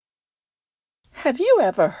Have you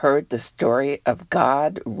ever heard the story of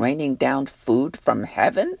God raining down food from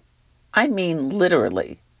heaven? I mean,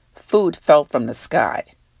 literally, food fell from the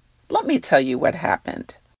sky. Let me tell you what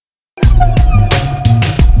happened.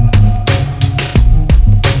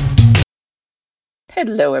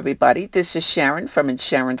 Hello, everybody. This is Sharon from In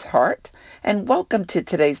Sharon's Heart, and welcome to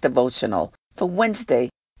today's devotional for Wednesday,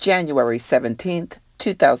 January 17th,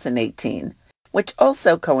 2018, which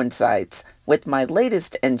also coincides with my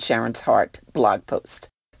latest In Sharon's Heart blog post.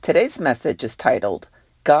 Today's message is titled,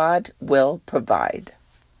 God Will Provide.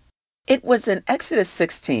 It was in Exodus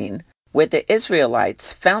 16 where the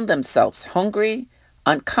Israelites found themselves hungry,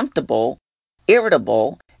 uncomfortable,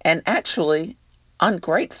 irritable, and actually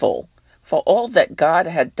ungrateful for all that God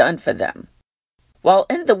had done for them. While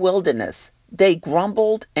in the wilderness, they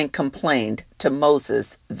grumbled and complained to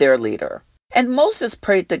Moses, their leader. And Moses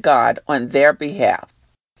prayed to God on their behalf.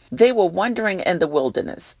 They were wandering in the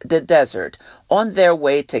wilderness, the desert, on their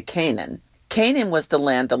way to Canaan. Canaan was the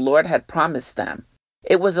land the Lord had promised them.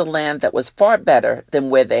 It was a land that was far better than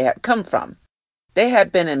where they had come from. They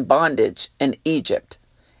had been in bondage in Egypt,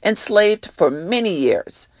 enslaved for many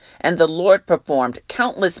years, and the Lord performed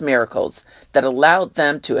countless miracles that allowed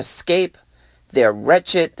them to escape their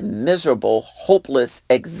wretched, miserable, hopeless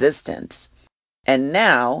existence. And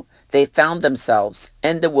now they found themselves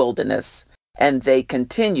in the wilderness, and they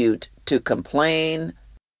continued to complain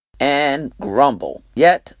and grumble.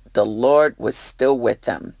 Yet the Lord was still with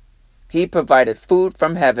them. He provided food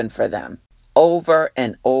from heaven for them over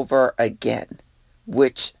and over again,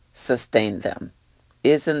 which sustained them.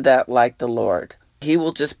 Isn't that like the Lord? He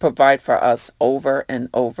will just provide for us over and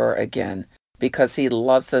over again because He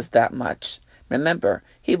loves us that much. Remember,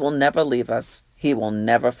 He will never leave us. He will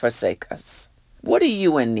never forsake us. What are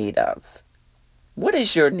you in need of? What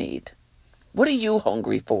is your need? What are you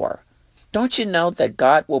hungry for? Don't you know that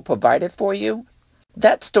God will provide it for you?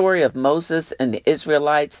 That story of Moses and the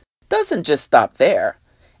Israelites doesn't just stop there.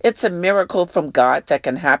 It's a miracle from God that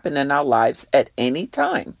can happen in our lives at any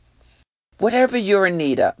time. Whatever you're in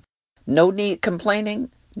need of, no need complaining,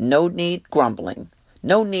 no need grumbling,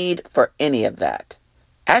 no need for any of that.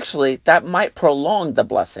 Actually, that might prolong the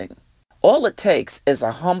blessing. All it takes is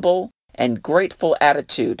a humble and grateful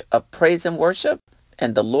attitude of praise and worship,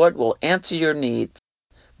 and the Lord will answer your needs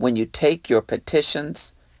when you take your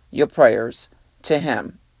petitions, your prayers to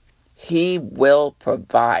Him. He will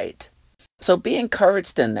provide. So be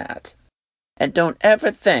encouraged in that. And don't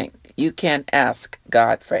ever think you can't ask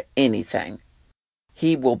God for anything.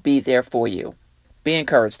 He will be there for you. Be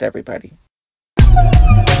encouraged, everybody.